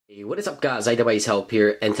Hey, what is up guys, iDevice Help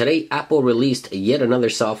here, and today Apple released yet another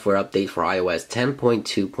software update for iOS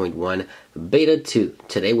 10.2.1 Beta 2.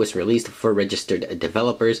 Today was released for registered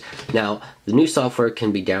developers. Now, the new software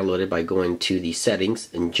can be downloaded by going to the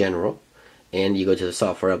settings in general, and you go to the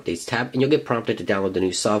software updates tab, and you'll get prompted to download the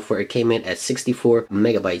new software. It came in at 64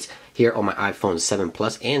 megabytes here on my iPhone 7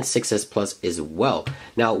 Plus and 6S Plus as well.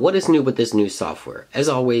 Now, what is new with this new software? As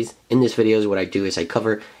always, in this video, what I do is I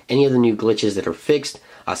cover any of the new glitches that are fixed,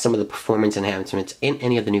 some of the performance enhancements, and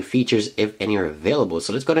any of the new features, if any are available.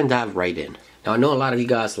 So let's go ahead and dive right in. Now, I know a lot of you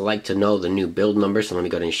guys like to know the new build number, so let me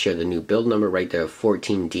go ahead and share the new build number right there,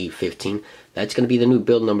 14D15. That's going to be the new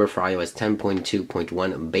build number for iOS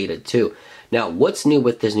 10.2.1 Beta 2. Now, what's new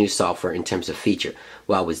with this new software in terms of feature?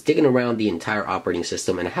 Well, I was digging around the entire operating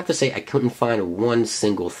system, and I have to say I couldn't find one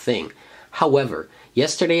single thing. However,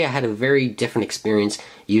 yesterday I had a very different experience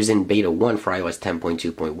using Beta 1 for iOS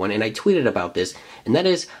 10.2.1, and I tweeted about this, and that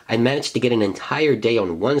is I managed to get an entire day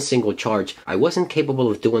on one single charge. I wasn't capable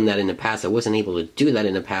of doing that in the past. I wasn't able to do that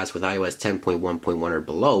in the past with iOS 10.1.1 or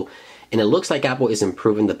below. And it looks like Apple is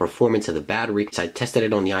improving the performance of the battery. So I tested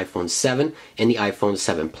it on the iPhone 7 and the iPhone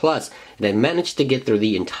 7 Plus, and I managed to get through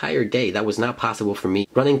the entire day. That was not possible for me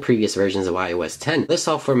running previous versions of iOS 10. This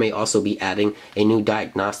software may also be adding a new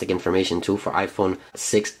diagnostic information tool for iPhone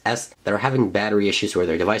 6S that are having battery issues where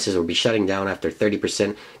their devices will be shutting down after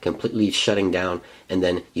 30%, completely shutting down, and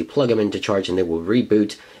then you plug them into charge and they will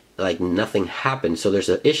reboot like nothing happened. So there's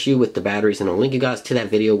an issue with the batteries, and I'll link you guys to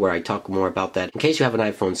that video where I talk more about that. In case you have an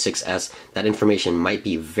iPhone 6S, that information might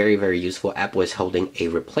be very useful. Apple is holding a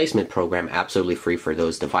replacement program absolutely free for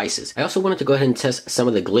those devices. I also wanted to go ahead and test some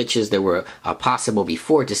of the glitches that were possible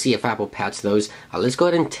before to see if Apple patched those. Let's go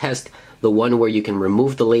ahead and test the one where you can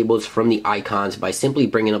remove the labels from the icons by simply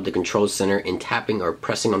bringing up the control center and tapping or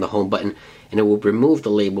pressing on the home button, and it will remove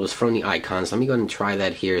the labels from the icons. Let me go ahead and try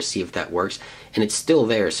that here, see if that works. And it's still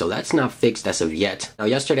there, so that's not fixed as of yet. Now,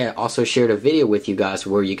 yesterday I also shared a video with you guys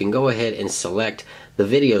where you can go ahead and select the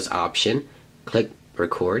videos option, click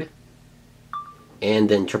record, and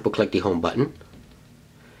then triple click the home button,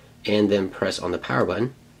 and then press on the power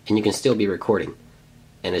button, and you can still be recording.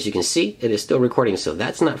 And as you can see, it is still recording, so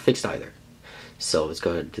that's not fixed either. So let's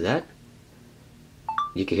go ahead and do that.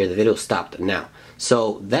 You can hear the video stopped now.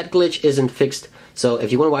 So that glitch isn't fixed. So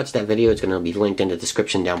if you want to watch that video, it's going to be linked in the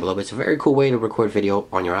description down below. It's a very cool way to record video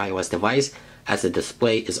on your iOS device as the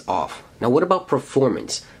display is off. Now, what about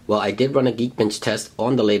performance? Well, I did run a Geekbench test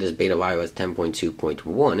on the latest beta of iOS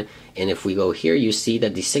 10.2.1, and if we go here, you see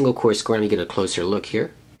that the single core score, let me get a closer look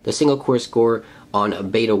here. The single core score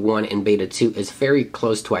on Beta 1 and Beta 2 is very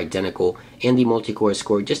close to identical, and the multi-core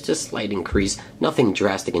score just a slight increase, nothing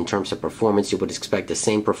drastic in terms of performance. You would expect the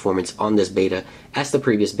same performance on this beta as the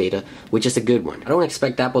previous beta, which is a good one. I don't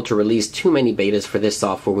expect Apple to release too many betas for this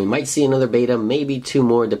software. We might see another beta, maybe two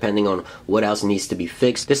more, depending on what else needs to be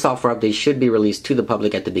fixed. This software update should be released to the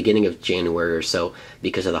public at the beginning of January or so.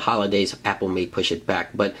 Because of the holidays, Apple may push it back,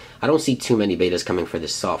 but I don't see too many betas coming for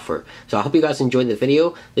this software. So I hope you guys enjoyed the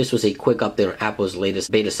video. This was a quick update on Apple's latest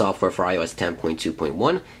beta software for iOS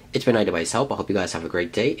 10.2.1. It's been iDevice Help. I hope you guys have a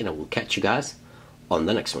great day, and I will catch you guys on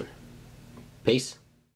the next one. Peace.